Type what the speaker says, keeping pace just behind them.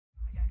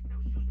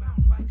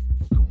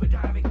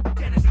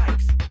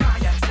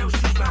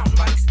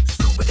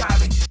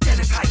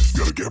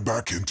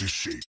back into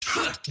shape.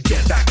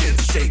 Get back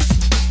into shape.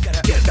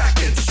 Get back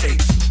into shape.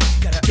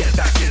 Get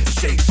back into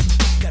shape.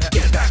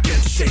 Get back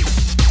into shape.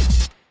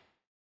 So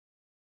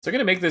I'm going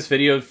to make this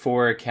video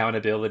for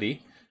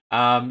accountability.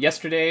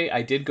 Yesterday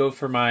I did go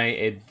for my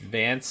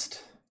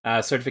advanced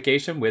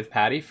certification with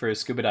PADI for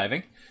scuba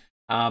diving.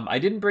 I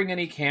didn't bring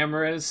any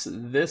cameras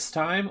this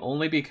time,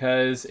 only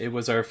because it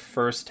was our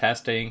first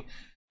testing.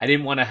 I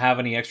didn't want to have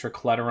any extra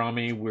clutter on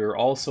me. We're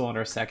also on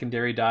our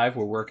secondary dive.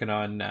 We're working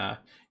on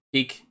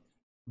peak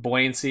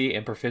buoyancy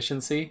and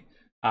proficiency,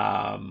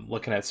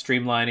 looking at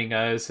streamlining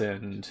us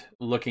and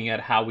looking at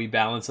how we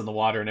balance in the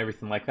water and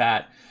everything like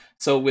that.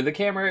 So with the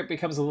camera, it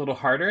becomes a little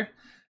harder.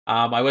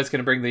 I was going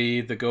to bring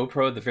the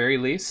GoPro at the very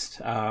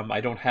least.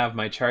 I don't have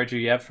my charger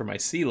yet for my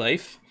Sea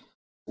Life,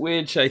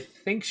 which I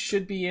think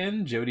should be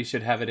in. Jody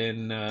should have it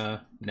in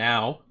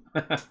now.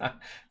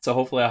 So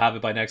hopefully I'll have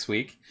it by next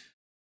week.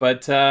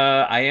 But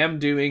I am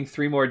doing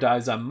 3 more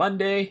dives on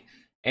Monday,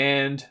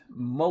 and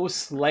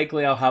most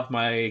likely I'll have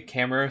my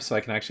camera so I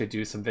can actually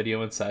do some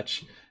video and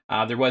such.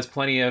 There was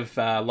plenty of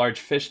large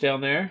fish down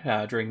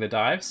there during the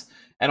dives,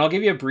 and I'll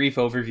give you a brief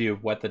overview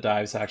of what the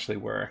dives actually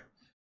were.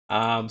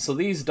 So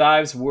these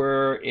dives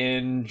were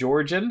in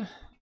Georgian,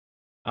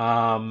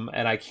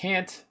 and I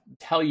can't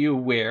tell you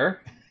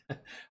where,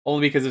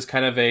 only because it's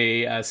kind of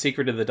a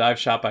secret of the dive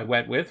shop I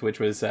went with, which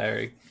was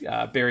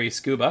Barry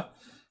Scuba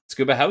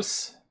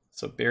House.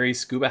 So Barry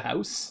Scuba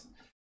House.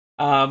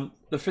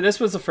 This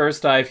was the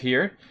first dive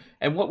here,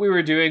 and what we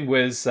were doing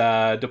was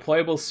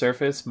deployable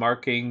surface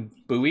marking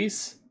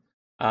buoys.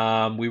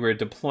 We were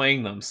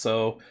deploying them,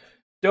 so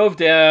dove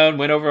down,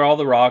 went over all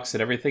the rocks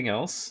and everything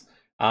else.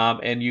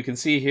 And you can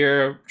see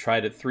here,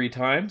 tried it 3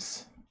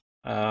 times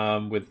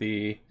and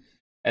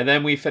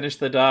then we finished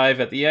the dive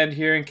at the end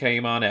here and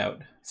came on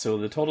out. So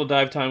the total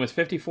dive time was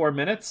 54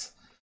 minutes.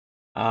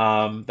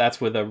 That's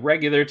with a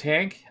regular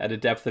tank at a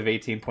depth of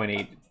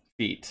 18.8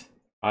 feet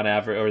on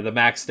average, or the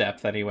max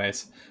depth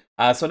anyways.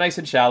 So nice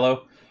and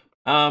shallow.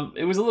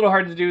 It was a little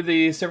hard to do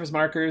the surface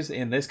markers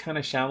in this kind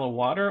of shallow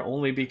water,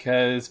 only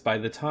because by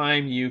the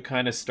time you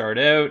kind of start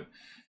out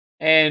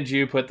and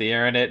you put the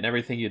air in it and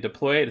everything, you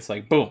deploy it, it's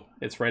like, boom,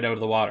 it's right out of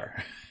the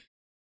water.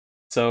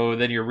 So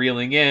then you're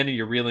reeling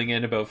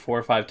in about 4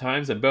 or 5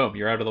 times, and boom,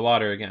 you're out of the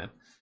water again.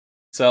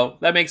 So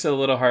that makes it a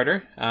little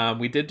harder.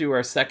 We did do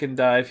our second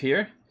dive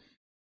here.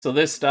 So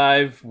this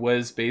dive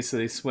was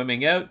basically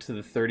swimming out to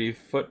the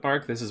 30-foot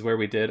mark. This is where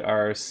we did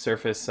our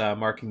surface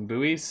marking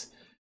buoys.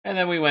 And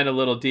then we went a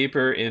little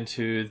deeper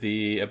into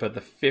about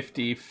the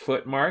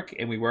 50-foot mark,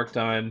 and we worked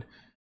on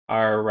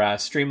our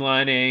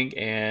streamlining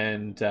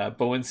and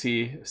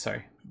buoyancy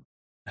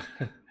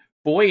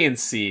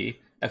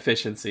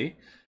efficiency.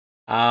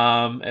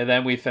 And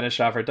then we finished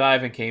off our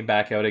dive and came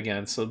back out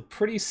again. So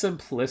pretty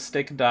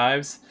simplistic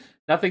dives.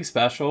 Nothing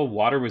special.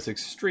 Water was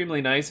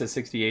extremely nice at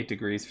 68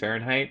 degrees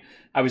Fahrenheit.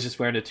 I was just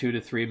wearing a 2 to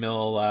 3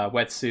 mil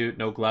wetsuit,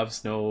 no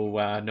gloves,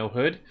 no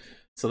hood.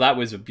 So that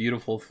was a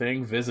beautiful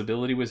thing.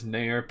 Visibility was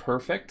near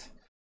perfect.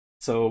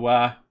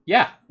 So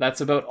yeah,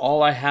 that's about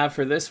all I have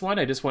for this one.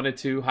 I just wanted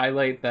to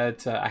highlight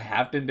that I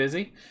have been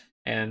busy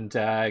and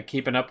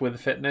keeping up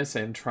with fitness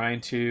and trying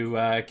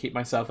to keep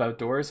myself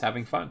outdoors,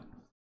 having fun.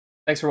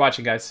 Thanks for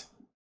watching, guys.